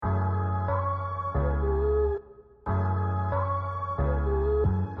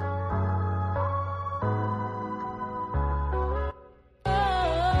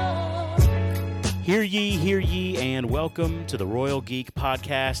Hear ye, and welcome to the Royal Geek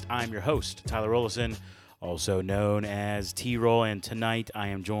Podcast. I'm your host, Tyler Rollison, also known as T-Roll, and tonight I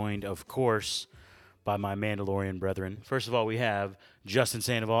am joined, of course, by my Mandalorian brethren. First of all, we have Justin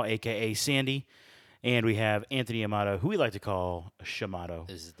Sandoval, a.k.a. Sandy, and we have Anthony Amato, who we like to call Shamato.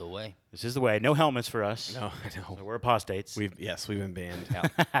 This is the way. This is the way. No helmets for us. No, I know. So we're apostates. We've been banned.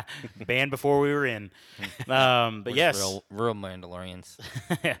 Banned before we were in. But We're yes. real Mandalorians.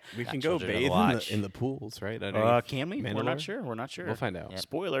 We can go Children to bathe watch. in the pools, right? Can we? We're not sure. We're not sure. We'll find out. Yep.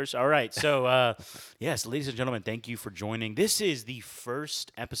 Spoilers. All right. So, yes, ladies and gentlemen, thank you for joining. This is the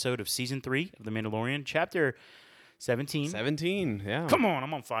first episode of Season 3 of The Mandalorian, Chapter 17. 17, yeah. Come on,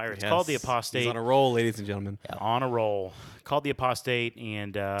 I'm on fire. It's called The Apostate. He's on a roll, ladies and gentlemen. On a roll. Called The Apostate.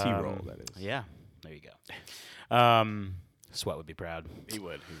 And T-roll, that is. Yeah. There you go. Sweat would be proud. He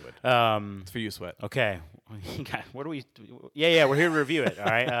would. It's for you, Sweat. Okay. What do we... Yeah, we're here to review it, all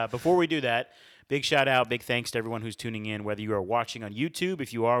right? Before we do that, big shout out, big thanks to everyone who's tuning in, whether you are watching on YouTube.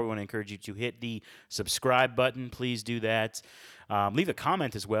 If you are, we want to encourage you to hit the subscribe button. Please do that. Leave a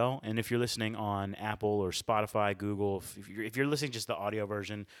comment as well. And if you're listening on Apple or Spotify, Google, if you're listening just the audio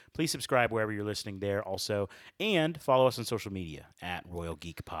version, please subscribe wherever you're listening there also. And follow us on social media at Royal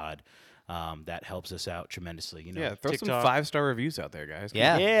Geek Pod. That helps us out tremendously. You know, Yeah, throw TikTok. some 5-star reviews out there, guys.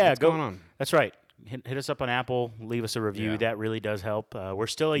 Yeah. Yeah, What's going on? That's right. Hit us up on Apple. Leave us a review. Yeah. That really does help. We're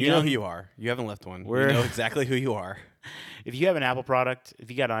still a You young. know who you are. You haven't left one. We're- You know exactly who you are. If you have an Apple product, if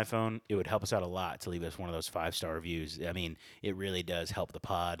you got an iPhone, it would help us out a lot to leave us one of those 5-star reviews. I mean, it really does help the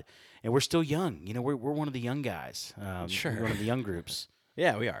pod. And we're still young. You know, we're one of the young guys. Sure. We're one of the young groups.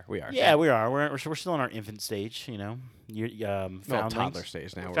 Yeah, we are. Yeah, we are. We're still in our infant stage. You know, Well, foundlings. toddler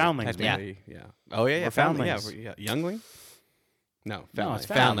stage now. We're We're foundlings, man. technically- yeah. Oh, yeah. We're Foundling. Yeah, foundlings. yeah. Youngling? No, foundling. it's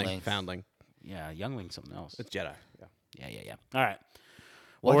foundling. Foundling. Yeah, youngling, something else. It's Jedi. Yeah. Yeah. All right.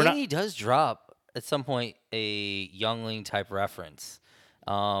 Well, we're I think not- he does drop at some point a Youngling type reference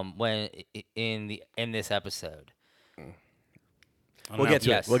when in this episode. I don't We'll know. get to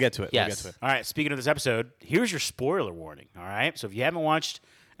Yes. it. We'll get to it. Yes. We'll get to it. All right, speaking of this episode, here's your spoiler warning, all right? So if you haven't watched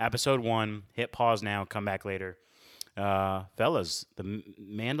episode 1, hit pause now, come back later. Fellas, the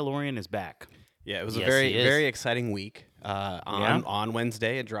Mandalorian is back. Yeah, it was Yes, a very, he is. very exciting week. Yeah? On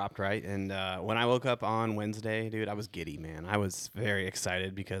Wednesday, it dropped, right? And when I woke up on Wednesday, dude, I was giddy, man. I was very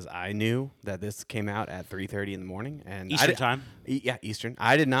excited because I knew that this came out at 3:30 in the morning. And Eastern time? Yeah, Eastern.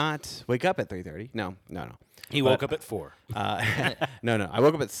 I did not wake up at 3:30. No. He woke up at 4. No. I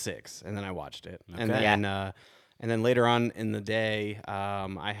woke up at 6, and then I watched it. And Okay. then and then later on in the day,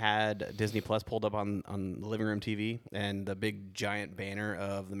 I had Disney Plus pulled up on the living room TV, and the big giant banner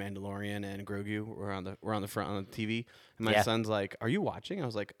of the Mandalorian and Grogu were on the front on the TV. And my Yeah. son's like, "Are you watching?" I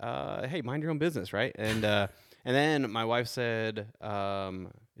was like, "Hey, mind your own business, right?" And then my wife said,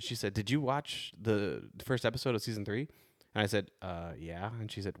 she said, "Did you watch the first episode of season 3?" And I said, "Yeah." And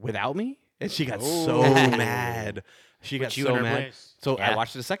she said, "Without me?" And she got so mad. She got you in so her mad. place. So I Yeah.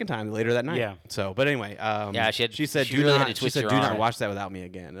 watched it a second time later that night. Yeah. So, but anyway, she said, she "Do really had not." to She twist said, your "Do not arm. watch that without me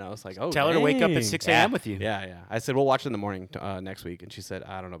again." And I was like, "Oh, Tell her to wake up at dang. 6 a.m. with you. Yeah. I said, "We'll watch it in the morning next week." And she said,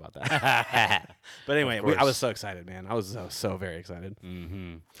 "I don't know about that." But anyway, Of course. I was so excited, man. I was so very excited.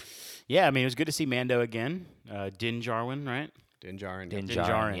 Yeah, I mean, it was good to see Mando again. Din Djarin, right? Din Djarin. Din Din Djarin,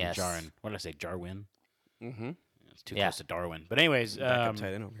 Djarin. yes. Djarin. What did I say? Jarwin? Mm-hmm. It's too Yeah. close to Darwin. But anyways. Backup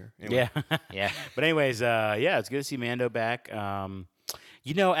tight end over here. Anyway. Yeah. Yeah. But anyways, yeah, it's good to see Mando back.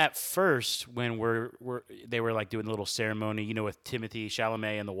 You know, at first when they were like doing a little ceremony, you know, with Timothy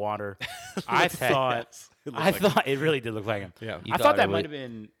Chalamet in the water, I thought it really did look like him. Yeah. You I thought thought that it might would- have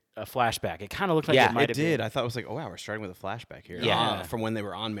been a flashback. It kind of looked like Yeah, it might It have did. been. I thought it was like, oh wow, we're starting with a flashback here. Yeah. From when they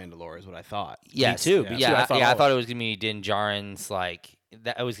were on Mandalore is what I thought. Yes. too, me me Yeah. too. I I thought thought all- it was gonna be Din Djarin's like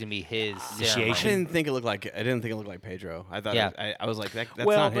that. It was gonna be his I Initiation. ceremony. didn't think it looked like Pedro. I thought Yeah. I was like that's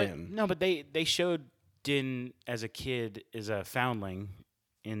well, not but him. no, but they showed Din as a kid as a foundling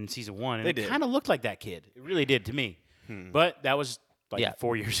in season 1, and They it did. kind of looked like that kid. It really did to me. But that was like Yeah.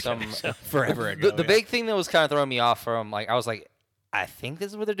 4 years ago. so- Forever ago. The big thing that was kind of throwing me off from like I was like, I think this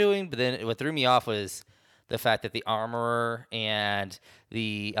is what they're doing, but then what threw me off was the fact that the armorer and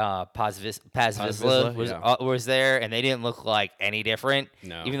the Paz Vizsla, Vizsla was there, and they didn't look like any different.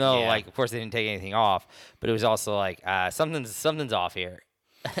 No. Even though Yeah. like of course they didn't take anything off, but it was also like something's off here.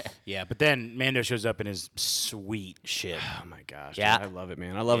 Yeah, but then Mando shows up in his sweet shit. Oh my gosh. Yeah. dude, I love it,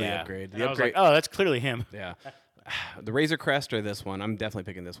 man. I love the Yeah. upgrade. And The I was upgrade. like, oh, that's clearly him. Yeah. The Razor Crest or this one? I'm definitely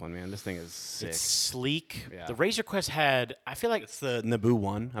picking this one, man. This thing is sick. It's sleek. Yeah. The Razor Crest had, I feel like, It's the Naboo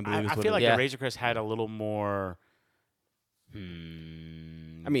one, I believe. I is what feel it like is. Yeah. the Razor Crest had a little more.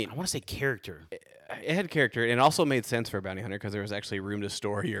 I mean, I want to say character. it had character, and it also made sense for a bounty hunter because there was actually room to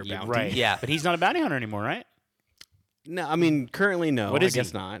store your bounty. Right. Yeah. But he's not a bounty hunter anymore, right? No, I mean currently no. What is I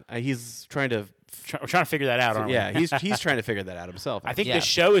guess he? not. He's trying to. We're trying to figure that out, aren't we? Yeah, he's trying to figure that out himself. I think Yeah. the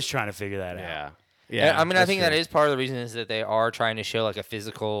show is trying to figure that out. Yeah. Yeah, I mean, I that's think true. that is part of the reason is that they are trying to show like a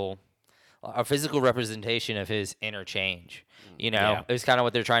physical representation of his interchange. You know, Yeah. it's kind of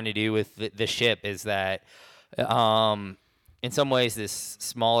what they're trying to do with the ship. Is that, in some ways, this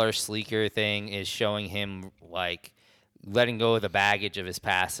smaller, sleeker thing is showing him like letting go of the baggage of his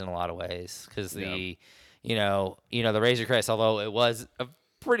past in a lot of ways. Because the the Razor Crest, although it was a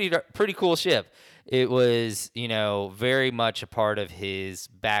pretty cool ship, it was, very much a part of his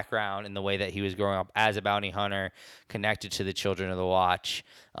background in the way that he was growing up as a bounty hunter, connected to the Children of the Watch.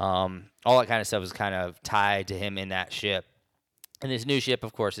 All that kind of stuff was kind of tied to him in that ship. And this new ship,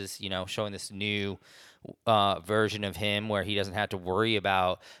 of course, is, showing this new version of him where he doesn't have to worry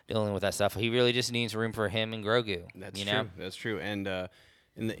about dealing with that stuff. He really just needs room for him and Grogu. That's true. That's true. And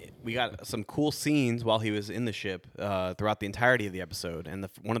we got some cool scenes while he was in the ship throughout the entirety of the episode. And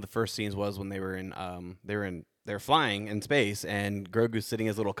one of the first scenes was when they were flying in space, and Grogu's sitting in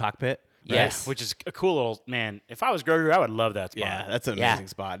his little cockpit. Yes. Which is a cool little, man. If I was Grogu, I would love that spot. Yeah, that's an amazing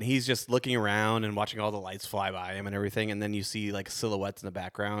spot. And he's just looking around and watching all the lights fly by him and everything. And then you see like silhouettes in the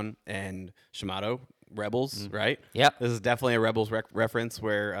background and Shimado, Rebels, right? Yep. This is definitely a Rebels reference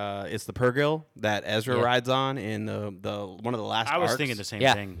where it's the Purrgil that Ezra rides on in the one of the last I was arcs. thinking the same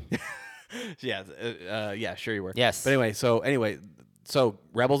Yeah. thing. Yeah, sure you were. Yes. But anyway, so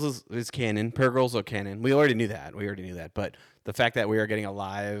Rebels is canon. Purrgils are canon. We already knew that. But the fact that we are getting a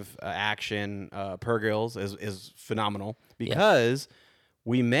live action Purrgils is phenomenal because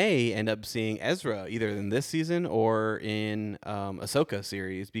we may end up seeing Ezra either in this season or in Ahsoka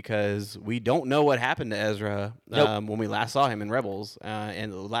series because we don't know what happened to Ezra when we last saw him in Rebels,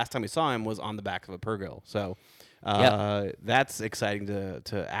 and the last time we saw him was on the back of a Purrgil. So. That's exciting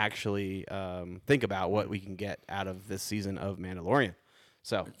to actually think about what we can get out of this season of Mandalorian.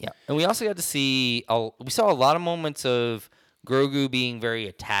 So Yeah, and we also got to see we saw a lot of moments of Grogu being very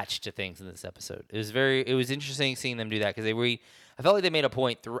attached to things in this episode. It was interesting seeing them do that because I felt like they made a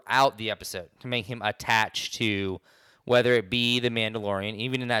point throughout the episode to make him attached to whether it be the Mandalorian.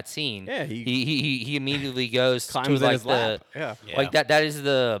 Even in that scene, Yeah, he immediately goes climbs to in like his lap. Yeah. like that is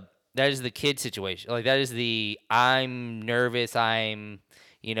the kid situation. Like that is the I'm nervous, I'm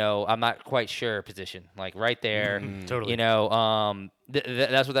not quite sure position. Like right there. Totally.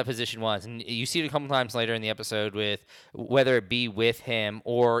 That's what that position was. And you see it a couple times later in the episode with whether it be with him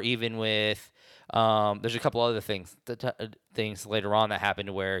or even with there's a couple other things later on that happen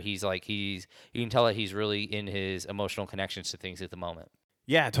to where you can tell that he's really in his emotional connections to things at the moment.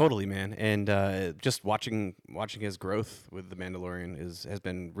 Yeah, totally, man. And just watching his growth with the Mandalorian has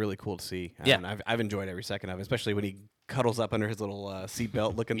been really cool to see. Yeah. And I've enjoyed every second of it, especially when he cuddles up under his little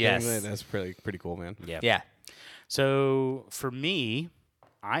seatbelt looking Yes. thing. That's pretty cool, man. Yeah. Yeah. So for me,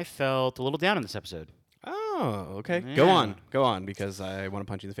 I felt a little down in this episode. Oh, okay. Yeah. Go on, because I want to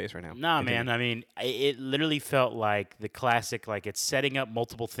punch you in the face right now. Nah, Continue. man. I mean, it literally felt like the classic, like it's setting up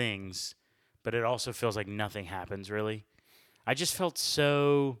multiple things, but it also feels like nothing happens really. I just felt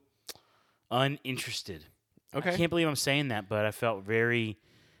so uninterested. Okay. I can't believe I'm saying that, but I felt very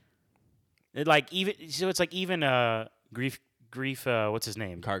it's like even grief what's his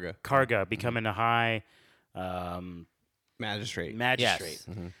name? Karga becoming a high Magistrate. magistrate.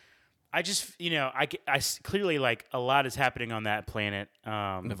 Yes. I just, clearly like a lot is happening on that planet.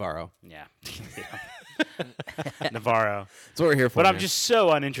 Navarro. Yeah. Navarro. That's what we're here for. But I'm man. just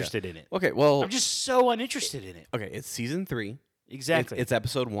so uninterested in it. Okay, well, I'm just so uninterested in it. okay, it's season 3. Exactly. It's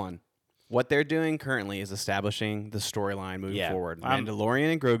episode 1. What they're doing currently is establishing the storyline moving Yeah. forward.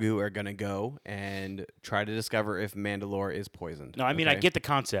 Mandalorian and Grogu are going to go and try to discover if Mandalore is poisoned. No, I mean I okay? get the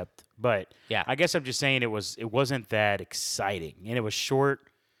concept, but Yeah. I guess I'm just saying it wasn't that exciting, and it was short.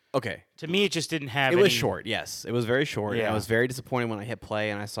 Okay. To me, it just didn't have. It was any- short, yes. It was very short. And I Yeah. was very disappointed when I hit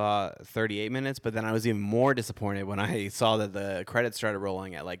play and I saw 38 minutes, but then I was even more disappointed when I saw that the credits started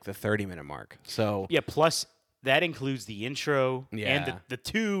rolling at like the 30-minute mark. So, Yeah. Plus, that includes the intro and Yeah. the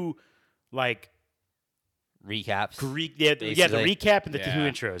two like Recaps. the Basically. recap and the two Yeah.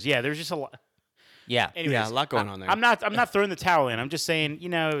 intros. Yeah, there's just a lot. Yeah. Anyways, yeah, a lot going on there. I'm not throwing the towel in. I'm just saying,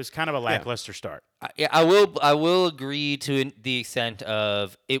 it was kind of a lackluster start. I will agree to the extent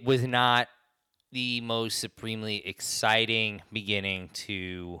of it was not the most supremely exciting beginning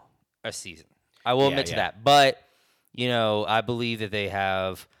to a season. I will admit to that. But, I believe that they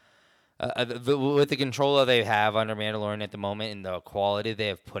have, with the control that they have under Mandalorian at the moment and the quality they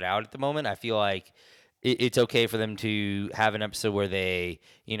have put out at the moment, I feel like it's okay for them to have an episode where they,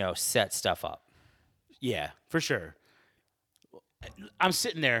 set stuff up. Yeah, for sure. I'm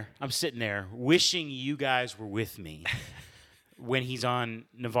sitting there, wishing you guys were with me when he's on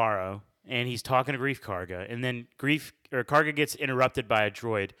Navarro and he's talking to Grief Karga, and then Karga gets interrupted by a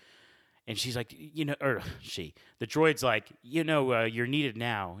droid, and she's like, the droid's like, you're needed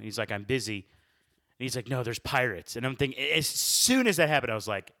now. And he's like, I'm busy. And he's like, no, there's pirates. And I'm thinking, as soon as that happened, I was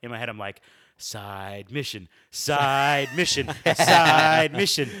like, in my head, I'm like, side mission, side mission.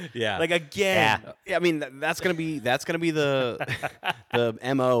 Yeah. Like again. Yeah, I mean that's gonna be the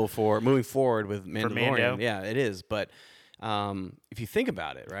the MO for moving forward with Mandalorian. Mando. Yeah, it is. But if you think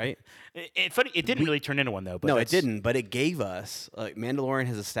about it, right? Funny, it didn't really turn into one though. But No, it didn't. But it gave us Mandalorian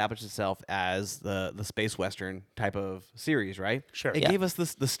has established itself as the space western type of series, right? Sure. It Yeah. gave us the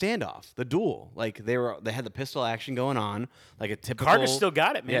standoff, the duel. Like they had the pistol action going on, like a typical. Karga still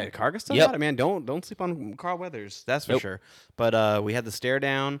got it, man. Yeah, Karga still Yep. got it, man. Don't sleep on Carl Weathers. That's for sure. But we had the stare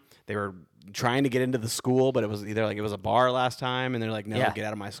down. They were trying to get into the school, but it was either like it was a bar last time, and they're like, no, Yeah. get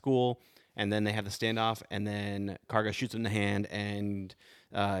out of my school. And then they have the standoff, and then Karga shoots him in the hand, and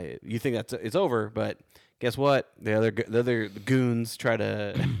you think it's over, but guess what? The other goons try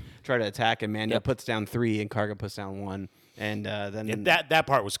to attack, and Mando puts down 3, and Karga puts down 1, and then Yeah, that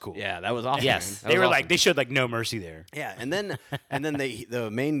part was cool. yeah, that was awesome. Yes, man. That they was were awesome. like they showed like no mercy there. Yeah, and then the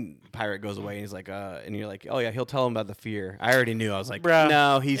main pirate goes away, and he's like, and you're like, oh yeah, he'll tell him about the fear. I already knew. I was like, Bruh,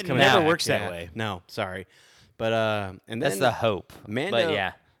 no, he's it coming. never back. works that Yeah. way. No, sorry, but and then That's the hope. Mando. But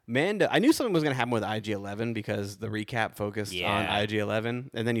yeah. Mando, I knew something was going to happen with IG-11 because the recap focused on Yeah. IG-11,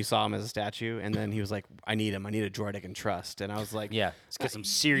 and then you saw him as a statue, and then he was like, I need him. I need a droid I can trust. And I was like, Yeah. It's got some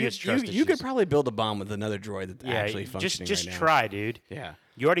serious you, trust you could issues. probably build a bomb with another droid that's actually functioning just right now. try, dude. Yeah,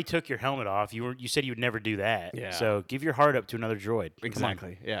 You already took your helmet off. You said you would never do that. Yeah. So give your heart up to another droid. Come on.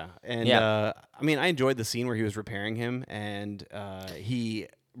 exactly. Yeah, and Yeah. I mean, I enjoyed the scene where he was repairing him, and he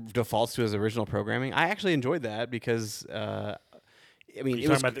defaults to his original programming. I actually enjoyed that because, I mean, You it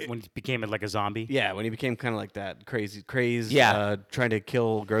was talking about when he became like a zombie? Yeah, when he became kind of like that crazy, Yeah. trying to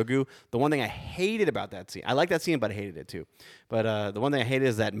kill Grogu. The one thing I hated about that scene, I like that scene, but I hated it too. But the one thing I hated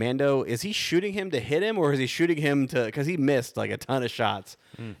is that Mando, is he shooting him to hit him, or is he shooting him to, because he missed like a ton of shots.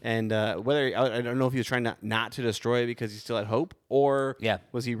 And whether, I don't know if he was trying not to destroy it because he still had hope, or Yeah.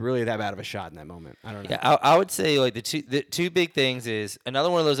 was he really that bad of a shot in that moment? I don't know. Yeah, I would say like the two big things is another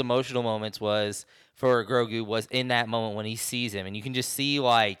one of those emotional moments was for Grogu was in that moment when he sees him, and you can just see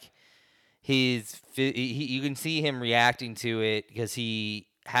like you can see him reacting to it because he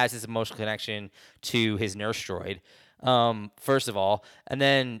has this emotional connection to his nurse droid. First of all, and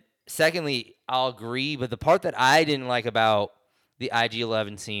then secondly, I'll agree, but the part that I didn't like about the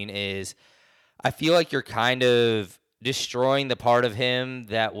IG-11 scene is I feel like you're kind of destroying the part of him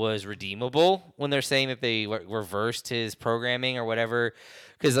that was redeemable when they're saying that they reversed his programming or whatever.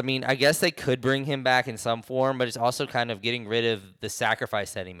 Because, I mean, I guess they could bring him back in some form, but it's also kind of getting rid of the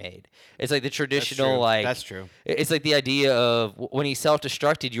sacrifice that he made. It's like the traditional, like... That's true. It's like the idea of when he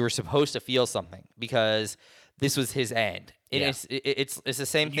self-destructed, you were supposed to feel something because this was his end. And Yeah. it's the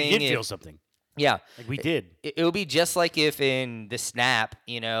same You thing. did if- feel something. Yeah. Like we did. It would be just like if in the snap,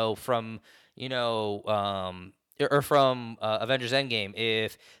 from, or from Avengers Endgame,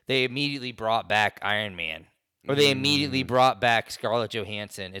 if they immediately brought back Iron Man or they immediately brought back Scarlett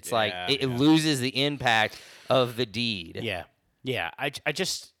Johansson. It's like it loses the impact of the deed. Yeah. Yeah. I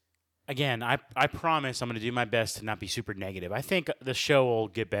just, again, I promise I'm going to do my best to not be super negative. I think the show will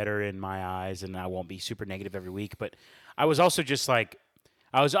get better in my eyes and I won't be super negative every week. But I was also just like,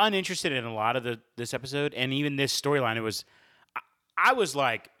 I was uninterested in a lot of this episode and even this storyline. It was, I was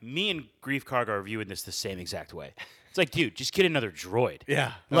like, me and Grief Karga are viewing this the same exact way. It's like, dude, just get another droid.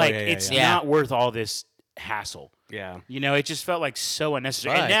 Yeah. Like, Oh, yeah, it's yeah. not worth all this hassle. Yeah. It just felt like so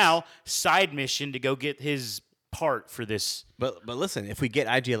unnecessary. And But- now, side mission to go get his part for this. But listen, if we get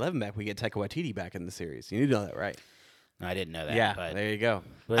IG-11 back, we get Taika Waititi back in the series. You know that, right? I didn't know that. Yeah, but there you go.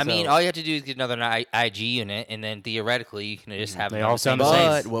 I mean, all you have to do is get another IG unit, and then theoretically you can just have They them all on the same sound the same.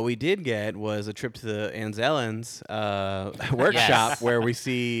 But place. what we did get was a trip to the Anzellans workshop where we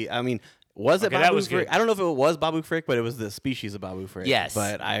see. I mean, was it Okay, Babu that was Frick? good. I don't know if it was Babu Frick, but it was the species of Babu Frick. Yes.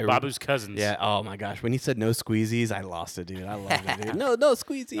 but Babu's cousins. Yeah. Oh my gosh, when he said no squeezies, I lost it, dude. I loved it, dude. No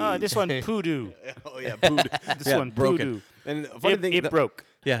squeezies. Oh, this one, Poodoo. Oh yeah, this one broken. Poodoo. And the funny thing, It broke.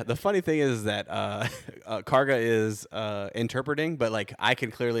 Yeah, the funny thing is that Karga is interpreting, but like I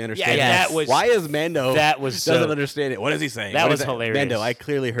can clearly understand. Yeah, it. that was- why is Mando that was doesn't so- understand it. What is he saying? That What was is hilarious. Mando, I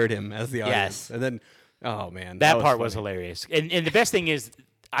clearly heard him as the audience. Yes. And then, oh man, That part was funny. hilarious. And the best thing is,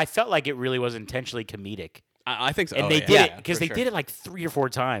 I felt like it really was intentionally comedic. I think so. And Oh, they yeah, did yeah, it because for they sure. did it like 3 or 4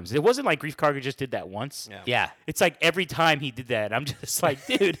 times. It wasn't like Grief Karga just did that once. Yeah. It's like every time he did that, I'm just like,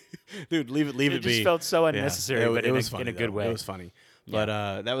 dude, Dude, leave it it just be. felt so Yeah. unnecessary, It but was funny, in a good though. way. It was funny. But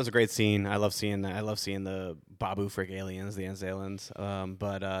that was a great scene. I love seeing that. I love seeing the Babu Frick aliens, the Anzalans.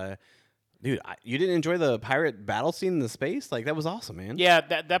 Dude, you didn't enjoy the pirate battle scene in the space? Like, that was awesome, man. Yeah,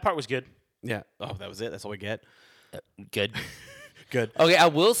 that part was good. Yeah. Oh, that was it. That's all we get. Good. Good. Okay, I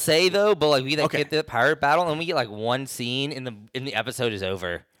will say though, but like we Okay. get the pirate battle and we get like one scene in the episode is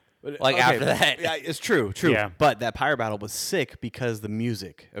over. Like Okay, after that. Yeah, it's true. Yeah. But that pirate battle was sick because the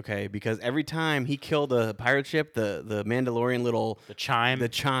music, okay? Because every time he killed a pirate ship, the Mandalorian little The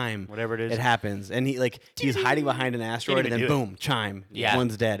chime. Whatever it is. it happens, and he's hiding behind an asteroid, and even then do it. boom, chime. Yeah.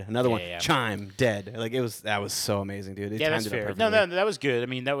 One's dead. Another one, yeah. chime, dead. Like that was so amazing, dude. They Yeah, timed that's it up fair. perfectly. No, that was good. I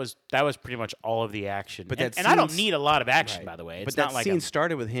mean, that was pretty much all of the action. But and, that and I don't scene's- need a lot of action, Right. by the way. It's But not that like scene I'm-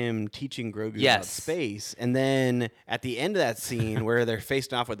 started with him teaching Grogu about Yes. space, and then at the end of that scene where they're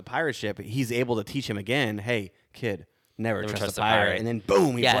facing off with the pirate ship, he's able to teach him again. Hey, kid, never trust a pirate. And then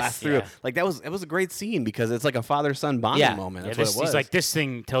boom, he Yes, blasts through. yeah. Like it was a great scene because it's like a father-son bonding Yeah. moment. Yeah, That's what it was. he's like, this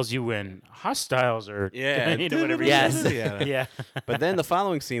thing tells you when hostiles are. Yeah. you know, whatever. he Yes. says. Yeah. Yeah. But then the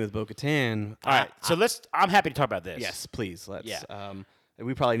following scene with Bo-Katan. All right. So I'm happy to talk about this. Yes, please. Let's. Yeah.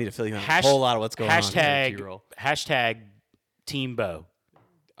 We probably need to fill you in on a whole lot of what's going on. here at T-Roll. Hashtag Team Bo.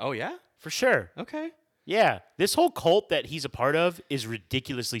 Oh yeah. For sure. Okay. Yeah. This whole cult that he's a part of is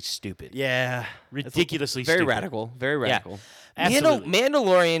ridiculously stupid. Yeah. Ridiculously Very stupid. radical. Very radical. Absolutely.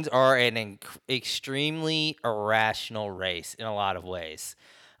 Mandalorians are an extremely irrational race in a lot of ways.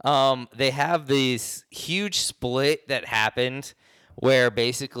 They have this huge split that happened where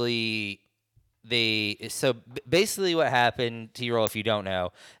basically basically what happened, T-Roll, if you don't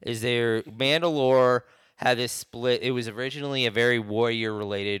know, is Mandalore had this split. It was originally a very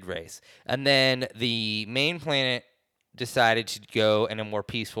warrior-related race. And then the main planet decided to go in a more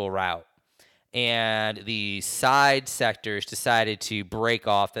peaceful route. And the side sectors decided to break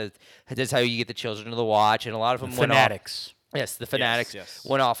off. That's how you get the Children of the Watch. And a lot of them went off. Fanatics. Yes, the fanatics yes.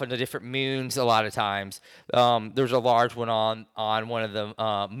 went off into different moons a lot of times. There's a large one on one of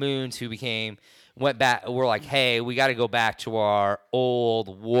the moons who went back. We're like, hey, we got to go back to our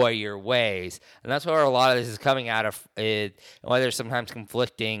old warrior ways, and that's where a lot of this is coming out of. Why there's sometimes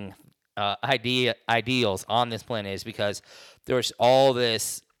conflicting ideals on this planet is because there's all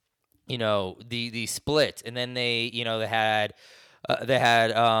this, the split, and then they had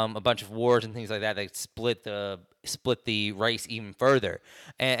a bunch of wars and things like that. They split the race even further,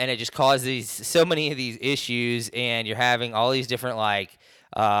 and it just caused so many of these issues, and you're having all these different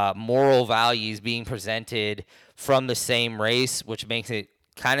moral values being presented from the same race, which makes it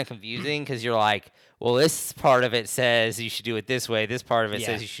kind of confusing because you're like, well, this part of it says you should do it this way, this part of it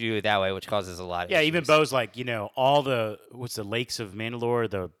says you should do it that way, which causes a lot of issues. Even Bo's like, all the lakes of Mandalore,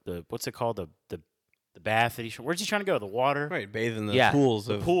 the what's it called, the bath that where's he trying to go? The water, Right. Bathe in the Yeah. pools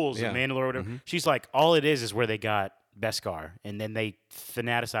the of pools yeah. of Mandalore, or whatever. She's like, all it is where they got Beskar, and then they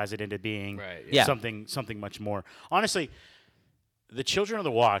fanaticize it into being Right. Yeah. something much more. Honestly, the Children of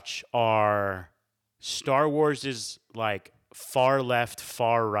the Watch are Star Wars' like far left,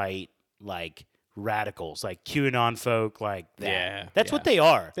 far right, like radicals, like QAnon folk, like that. Yeah, That's yeah. what they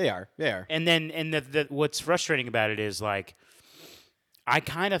are. They are. And then, what's frustrating about it is like, I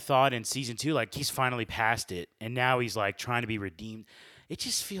kind of thought in season 2, like he's finally past it, and now he's like trying to be redeemed. It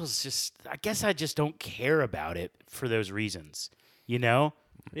just feels I guess I just don't care about it for those reasons,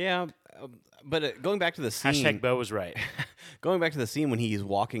 Yeah. But going back to the scene. Hashtag Bo was right. Going back to the scene when he's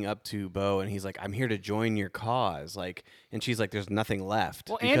walking up to Bo and he's like, "I'm here to join your cause," and she's like, "There's nothing left."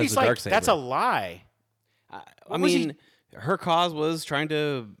 Well, because Andy's of like, Darksaber. that's a lie. I was he- mean, her cause was trying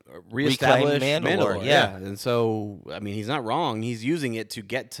to reestablish Mandalore, Yeah, and so I mean, he's not wrong. He's using it to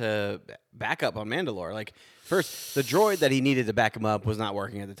get to back up on Mandalore. Like first, the droid that he needed to back him up was not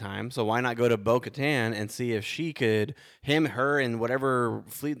working at the time. So why not go to Bo-Katan and see if she could, her, and whatever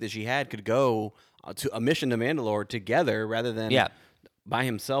fleet that she had could go to a mission to Mandalore together rather than by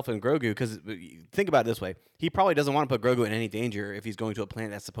himself and Grogu. Because think about it this way. He probably doesn't want to put Grogu in any danger if he's going to a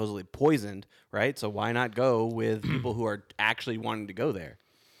planet that's supposedly poisoned, right? So why not go with people who are actually wanting to go there?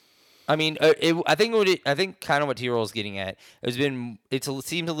 I mean, I think kind of what T-Roll is getting at it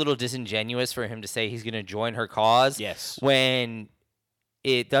seems a little disingenuous for him to say he's going to join her cause. Yes. When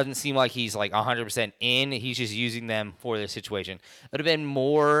it doesn't seem like he's like 100% in. He's just using them for this situation. It would have been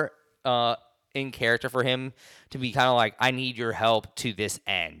more in character for him to be kind of like, I need your help to this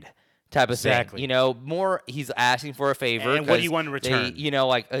end type of Exactly. thing. More he's asking for a favor. And what do you 'cause want in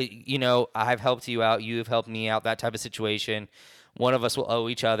return? I've helped you out. You have helped me out, that type of situation. one of us will owe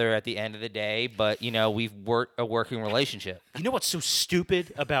each other at the end of the day, but we've worked a working relationship. You know what's so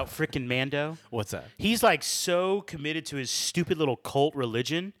stupid about frickin' Mando? What's that? He's like so committed to his stupid little cult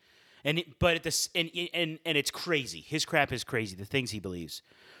religion, but at this and it's crazy. His crap is crazy. The things he believes.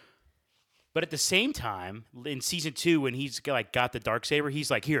 But at the same time, in season 2, when he's got the Darksaber, he's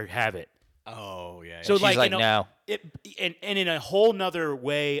like, "Here, have it." Oh yeah. So She's like, "No." And in a whole nother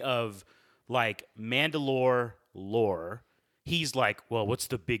way of like Mandalore lore, he's like, "Well, what's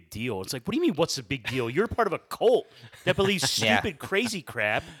the big deal?" It's like, what do you mean, what's the big deal? You're part of a cult that believes stupid, crazy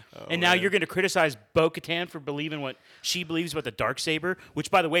crap, and now you're going to criticize Bo-Katan for believing what she believes about the Darksaber, which,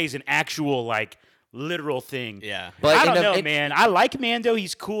 by the way, is an actual literal thing. Yeah. But I in don't the- know, in- man. I like Mando.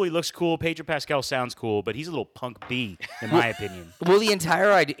 He's cool. He looks cool. Pedro Pascal sounds cool, but he's a little punk B, in my opinion. Well, the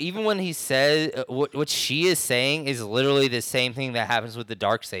entire idea, even when he said what she is saying, is literally the same thing that happens with the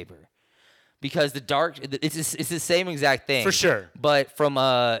Darksaber, because it's the same exact thing For sure. But from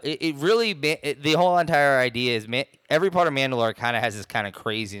the whole entire idea is every part of Mandalore kind of has this kind of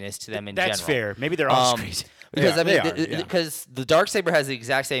craziness to them in general. That's fair. Maybe they're all just crazy. Because Yeah, I mean, they are, yeah. because the Darksaber has the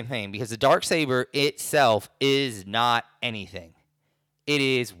exact same thing. Because the Darksaber itself is not anything; it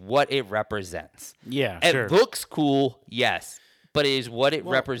is what it represents. Yeah, It sure. looks cool, yes, but it is what it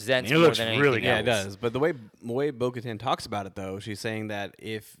represents it more looks than anything really good. Yeah, else. it does. But the way Bo-Katan talks about it, though, she's saying that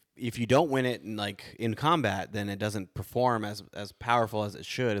if you don't win it in combat, then it doesn't perform as powerful as it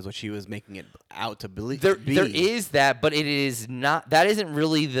should, is what she was making it out to believe. There is that, but it is not. That isn't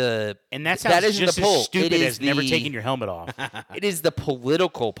really the. And that sounds isn't just the pull. as stupid It as is never the- taking your helmet off. It is the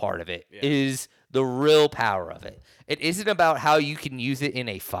political part of it. Is the real power of it. It isn't about how you can use it in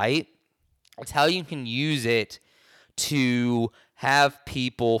a fight. It's how you can use it to have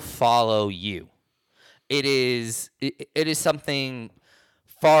people follow you. It is something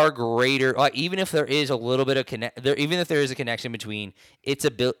far greater. Like, even if there is a little bit of even if there is a connection between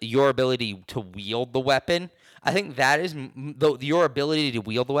your ability to wield the weapon, I think that is your ability to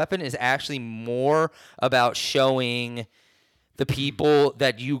wield the weapon is actually more about showing the people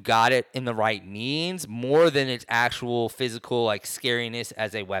that you got it in the right means more than its actual physical scariness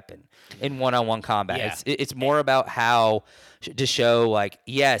as a weapon in one-on-one combat. Yeah. It's more about how to show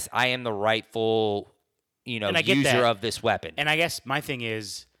yes, I am the rightful And I get user that. of this weapon. And I guess my thing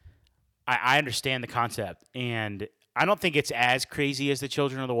is, I understand the concept, and I don't think it's as crazy as the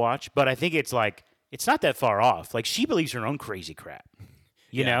Children of the Watch, but I think it's it's not that far off. Like, she believes her own crazy crap.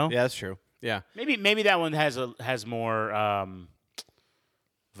 You know? Yeah, that's true. Yeah. Maybe that one has more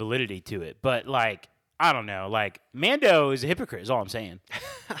validity to it, but I don't know. Mando is a hypocrite. Is all I'm saying.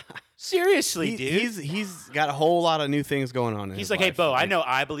 Seriously, dude. He's got a whole lot of new things going on. He's like, "Hey, Bo, I know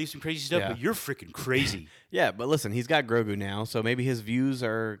I believe some crazy stuff, Yeah. but you're freaking crazy." Yeah, but listen, he's got Grogu now, so maybe his views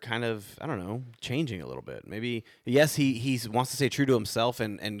are kind of, I don't know, changing a little bit. Maybe, yes, he wants to stay true to himself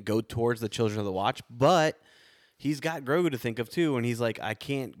and go towards the Children of the Watch, but he's got Grogu to think of too, and he's like, I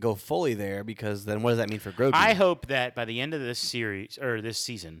can't go fully there because then what does that mean for Grogu? I hope that by the end of this series or this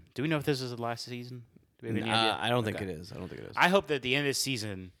season, do we know if this is the last season? Do we have any idea? I don't think Okay. it is. I don't think it is. I hope that at the end of this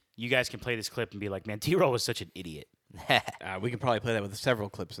season, you guys can play this clip and be like, "Man, T-Roll was such an idiot." We can probably play that with several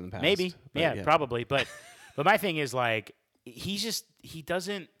clips in the past. Maybe, but yeah, probably. But my thing is he's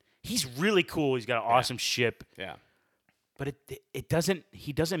really cool. He's got an awesome ship, Yeah. but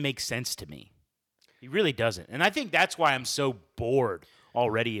he doesn't make sense to me. He really doesn't, and I think that's why I'm so bored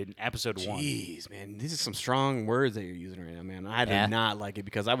already in episode 1. Jeez, man, these are some strong words that you're using right now, man. I Yeah. did not like it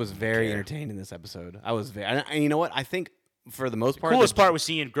because I was very entertained in this episode. I was very, and you know what? I think for the most part, Coolest part was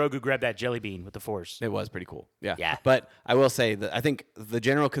seeing Grogu grab that jelly bean with the Force. it was pretty cool. Yeah. Yeah. But I will say that I think the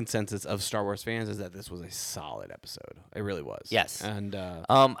general consensus of Star Wars fans is that this was a solid episode. It really was. Yes. And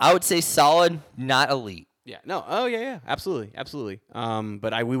I would say solid, not elite. yeah, no, oh yeah, absolutely, absolutely.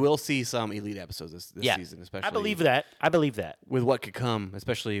 But we will see some elite episodes this Yeah. season, especially. I believe that. with what could come,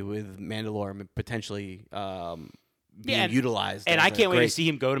 especially with Mandalore potentially being and- utilized. And as I a can't wait to great see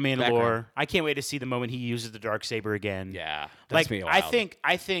him go to Mandalore. background. I can't wait to see the moment he uses the Darksaber again. Yeah, that's Like, gonna be I wild.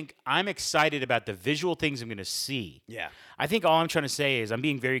 think I'm excited about the visual things I'm going to see. Yeah. I think all I'm trying to say is I'm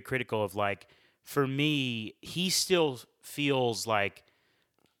being very critical of for me, he still feels like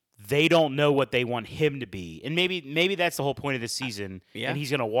they don't know what they want him to be. And maybe that's the whole point of this season. Yeah. And he's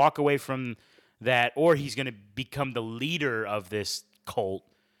going to walk away from that, or he's going to become the leader of this cult.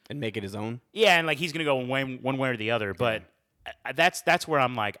 And make it his own. Yeah, and he's gonna go one way or the other. But that's where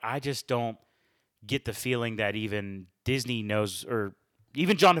I'm I just don't get the feeling that even Disney knows, or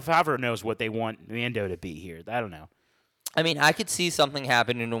even Jon Favreau knows what they want Mando to be here. I don't know. I mean, I could see something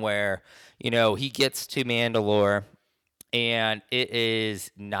happening where, he gets to Mandalore and it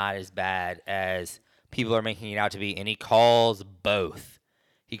is not as bad as people are making it out to be, and he calls both.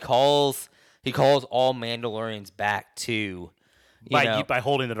 He calls all Mandalorians back to by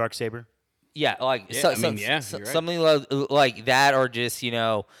holding the darksaber. Yeah, like Yeah, you're right. something like that, or just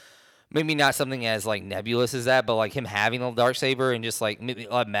maybe not something as like nebulous as that, but like him having the darksaber and just like maybe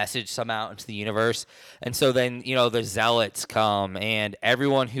a message somehow into the universe. And so then the Zealots come, and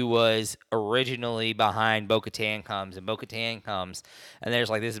everyone who was originally behind Bo-Katan comes, and there's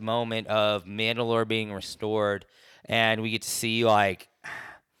like this moment of Mandalore being restored, and we get to see like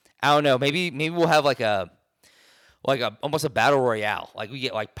I don't know, maybe we'll have like almost a battle royale. Like we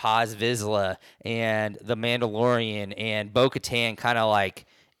get like Paz Vizsla and the Mandalorian and Bo-Katan kind of like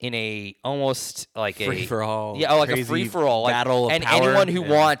in a almost like Free for all. Yeah, like a crazy free for all. Like, battle of and power. anyone who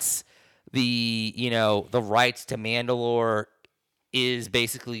wants the the rights to Mandalore is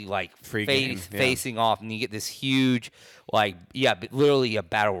basically like Free game, yeah. facing off, and you get this huge literally a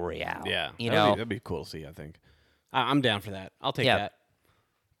battle royale. Yeah, know that'd be cool to see. I think I'm down for that. I'll take Yeah. that.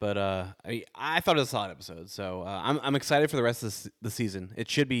 But I thought it was a solid episode, so I'm excited for the rest of the season. It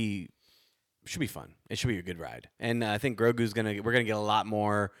should be fun. It should be a good ride, and I think we're gonna get a lot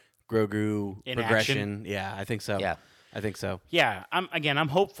more Grogu In progression. action? Yeah, I think so. Yeah. I think so. Yeah, I'm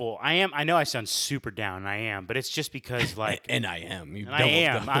hopeful. I know I sound super down, and I am, but it's just because like And I am. You and I doubled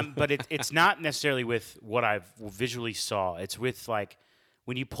am. down. But it's not necessarily with what I've visually saw. It's with like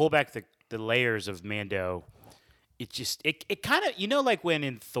when you pull back the layers of Mando. It just it kind of like when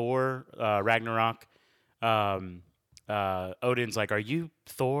in Thor Ragnarok, Odin's like, "Are you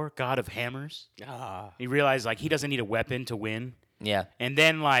Thor, god of hammers?" He realized like he doesn't need a weapon to win. Yeah. And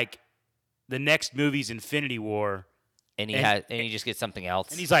then like the next movie's Infinity War, And he just gets something else.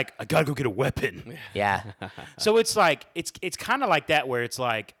 and he's like, "I gotta go get a weapon." yeah. So it's like it's kind of like that where it's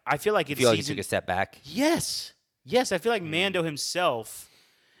like I feel like I it's feel like he took a step back. Yes. I feel like Mando himself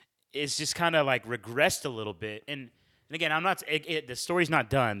is just kind of like regressed a little bit, and again, I'm not. The story's not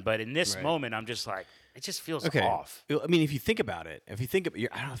done, but in this Right. moment, I'm just like, it just feels Okay. off. I mean, if you think about it, I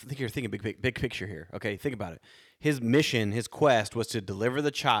don't think you're thinking big picture here. Okay, think about it. His mission, his quest, was to deliver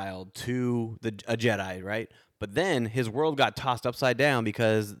the child to a Jedi, right? But then his world got tossed upside down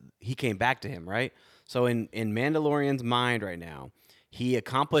because he came back to him, right? So in Mandalorian's mind right now, he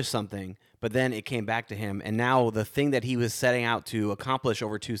accomplished something, but then it came back to him, and now the thing that he was setting out to accomplish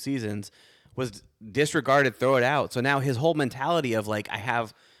over 2 seasons was disregarded, throw it out. So now his whole mentality of like, I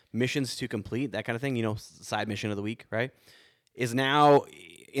have missions to complete, that kind of thing, side mission of the week, right, is now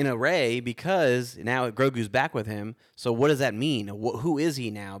in array because now Grogu's back with him. So what does that mean? Who is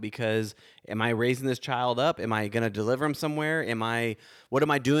he now? Because am I raising this child up? Am I going to deliver him somewhere? What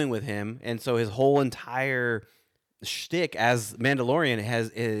am I doing with him? And so his whole entire shtick as Mandalorian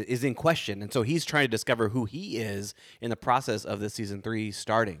is in question, and so he's trying to discover who he is in the process of this season 3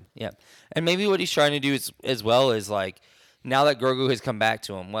 starting. Yeah. And maybe what he's trying to do as well is like, now that Grogu has come back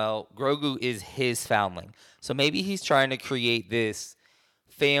to him, well, Grogu is his foundling. So maybe he's trying to create this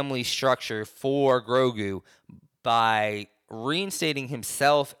family structure for Grogu by reinstating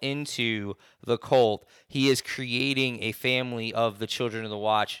himself into the cult. He is creating a family of the Children of the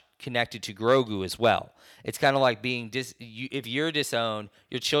Watch connected to Grogu as well. It's kind of like being if you're disowned,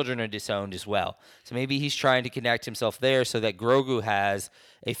 your children are disowned as well. So maybe he's trying to connect himself there so that Grogu has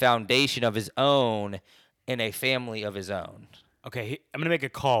a foundation of his own and a family of his own. Okay, I'm gonna make a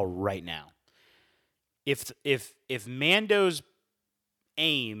call right now. If Mando's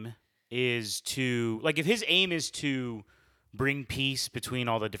aim is to if his aim is to bring peace between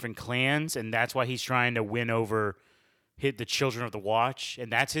all the different clans, and that's why he's trying to win over the Children of the Watch,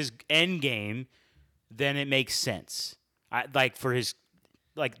 and that's his end game, then it makes sense. That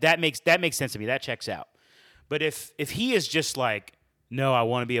makes sense to me. That checks out. But if he is just like, no, I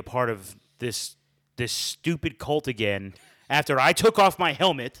want to be a part of this stupid cult again after I took off my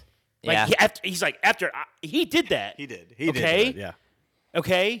helmet, Yeah. he did that. He did. He Okay? did. Yeah.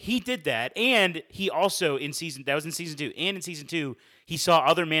 Okay, he did that, and he also in season 2, and in season 2, he saw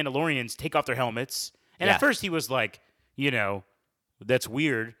other Mandalorians take off their helmets, and Yeah. at first he was like, that's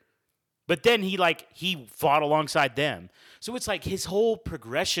weird, but then he fought alongside them. So it's like his whole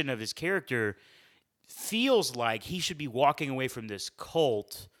progression of his character feels like he should be walking away from this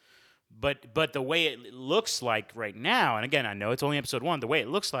cult, but the way it looks like right now, and again, I know it's only episode 1, the way it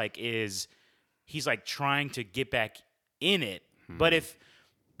looks like is he's like trying to get back in it.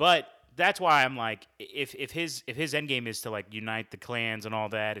 But that's why I'm like, if his end game is to like unite the clans and all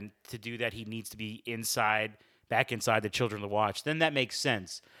that, and to do that he needs to be back inside the Children of the Watch, then that makes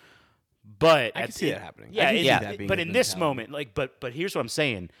sense. But I can see that happening. Yeah, I can see that being but his in this mentality. moment, but here's what I'm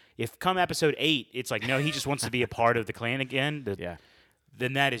saying: if come episode 8, it's like no, he just wants to be a part of the clan again. Yeah.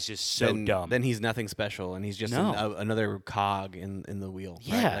 then that is just so dumb. Then he's nothing special, and he's just No. another cog in the wheel.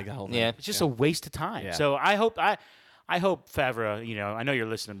 Right? Yeah. Like the whole thing. Yeah. It's just a waste of time. Yeah. So I hope Favre, I know you're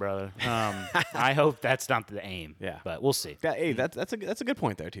listening, brother. I hope that's not the aim. Yeah. But we'll see. Hey, that's a good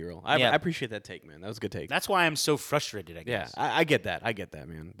point there, T-Roll. I Yeah. appreciate that take, man. That was a good take. That's why I'm so frustrated, I Yeah, guess. I get that. I get that,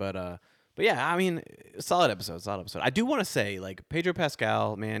 man. But yeah, I mean, solid episode. I do want to say, like, Pedro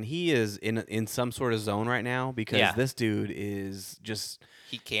Pascal, man, he is in some sort of zone right now because Yeah. this dude is just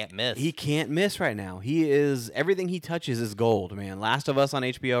He can't miss. he can't miss right now. He is everything he touches is gold, man. Last of Us on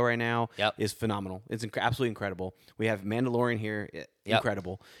HBO right now Yep. is phenomenal. It's absolutely incredible. We have Mandalorian here,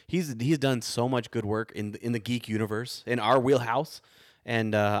 incredible. He's done so much good work in the geek universe in our wheelhouse.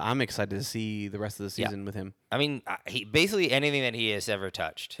 And I'm excited to see the rest of the season with him. I mean, he basically anything that he has ever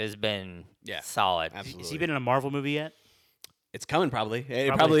touched has been solid. Absolutely. Has he been in a Marvel movie yet? It's coming probably.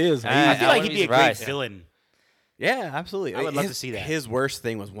 It probably is. I feel I like wouldn't he'd be be a great surprised. villain. Yeah, absolutely. I would love to see that. His worst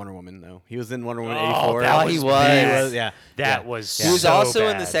thing was Wonder Woman, though. He was in Wonder Woman Oh, 84. that he was was. bad. Yeah. That Yeah. was He was so also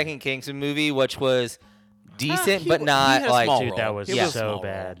in the bad. second Kingsman movie, which was decent, He but wa- not he had a like. small Dude, role. that was He a so small role.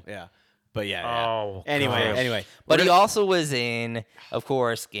 bad. Yeah. But yeah. Oh, Anyway. gosh. But We're he gonna- also was in, of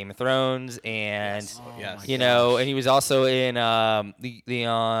course, Game of Thrones, and Yes. you know, and he was also in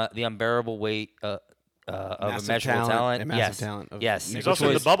the unbearable weight of Massive immeasurable talent. and Massive Yes, Talent of yes. He's Nick also in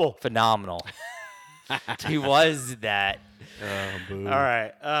The was Bubble. Phenomenal. He was that. Oh, boo. All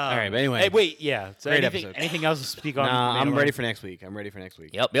right. All right, but anyway. Hey, wait. Yeah. So Great anything, episode. anything else to speak on? Nah, I'm Mandalorian? ready for next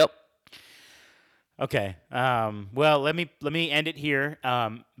week. Yep. Okay. Well, let me end it here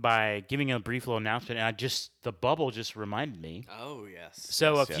by giving a brief little announcement. And the bubble just reminded me. Oh, yes.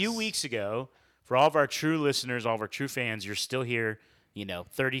 So a few weeks ago, for all of our true listeners, all of our true fans, you're still here.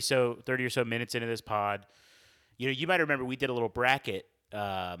 30 or so minutes into this pod. You might remember we did a little bracket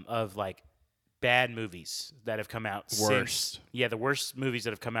of like bad movies that have come out. Worst. The worst movies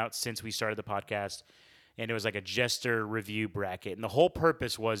that have come out since we started the podcast, and it was like a Jester review bracket, and the whole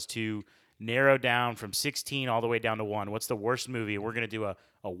purpose was to narrow down from 16 all the way down to 1. What's the worst movie? And we're going to do a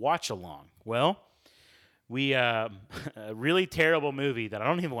watch along. Well, we a really terrible movie that I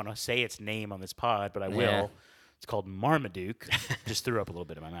don't even want to say its name on this pod, but I will. It's called Marmaduke. Just threw up a little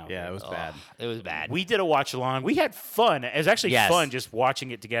bit in my mouth. Yeah, it was bad. It was bad. We did a watch along. We had fun. It was actually Yes. fun just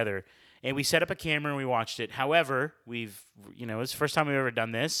watching it together. And we set up a camera and we watched it. However, it was the first time we've ever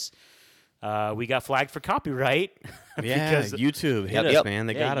done this. We got flagged for copyright. Yeah, because YouTube hit Yep, us, yep. man.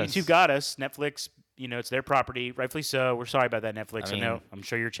 They yeah, got us. YouTube got us. Netflix, it's their property, rightfully so. We're sorry about that, Netflix. I mean- know. I'm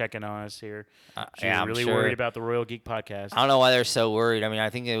sure you're checking on us here. yeah, You're I'm really sure. worried about the Royal Geek Podcast. I don't know why they're so worried. I mean,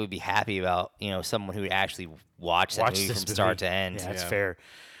 I think they would be happy about someone who would actually watch that movie this from start movie. to end. Yeah, that's Yeah. fair.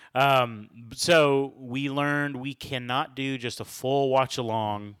 So we learned we cannot do just a full watch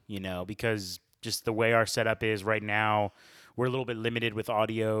along, because just the way our setup is right now, we're a little bit limited with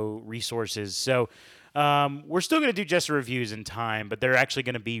audio resources. So we're still going to do just reviews in time, but they're actually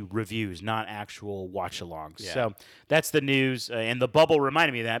going to be reviews, not actual watch alongs. Yeah. So that's the news. And The Bubble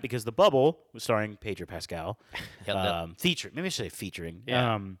reminded me of that because The Bubble was starring Pedro Pascal. Yep. Featuring, maybe I should say featuring.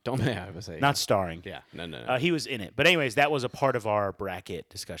 Yeah. I would say. Not starring. Yeah. No. He was in it. But anyways, that was a part of our bracket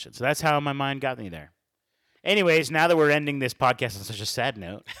discussion. So that's how my mind got me there. Anyways, now that we're ending this podcast on such a sad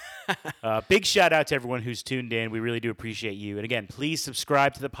note, big shout out to everyone who's tuned in. We really do appreciate you. And again, please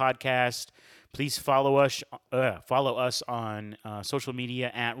subscribe to the podcast. Please follow us on social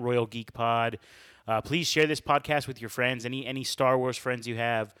media at Royal Geek Pod. Please share this podcast with your friends. Any Star Wars friends you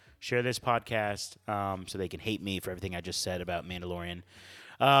have, share this podcast so they can hate me for everything I just said about Mandalorian.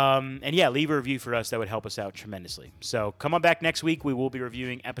 And yeah, leave a review for us. That would help us out tremendously. So come on back next week. We will be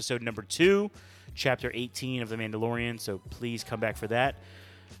reviewing episode number 2, chapter 18 of The Mandalorian. So please come back for that.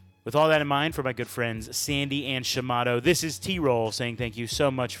 With all that in mind, for my good friends Sandy and Shamato, this is T-Roll saying thank you so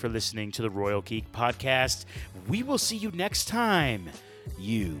much for listening to the Royal Geek Podcast. We will see you next time,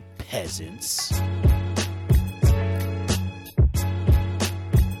 you peasants.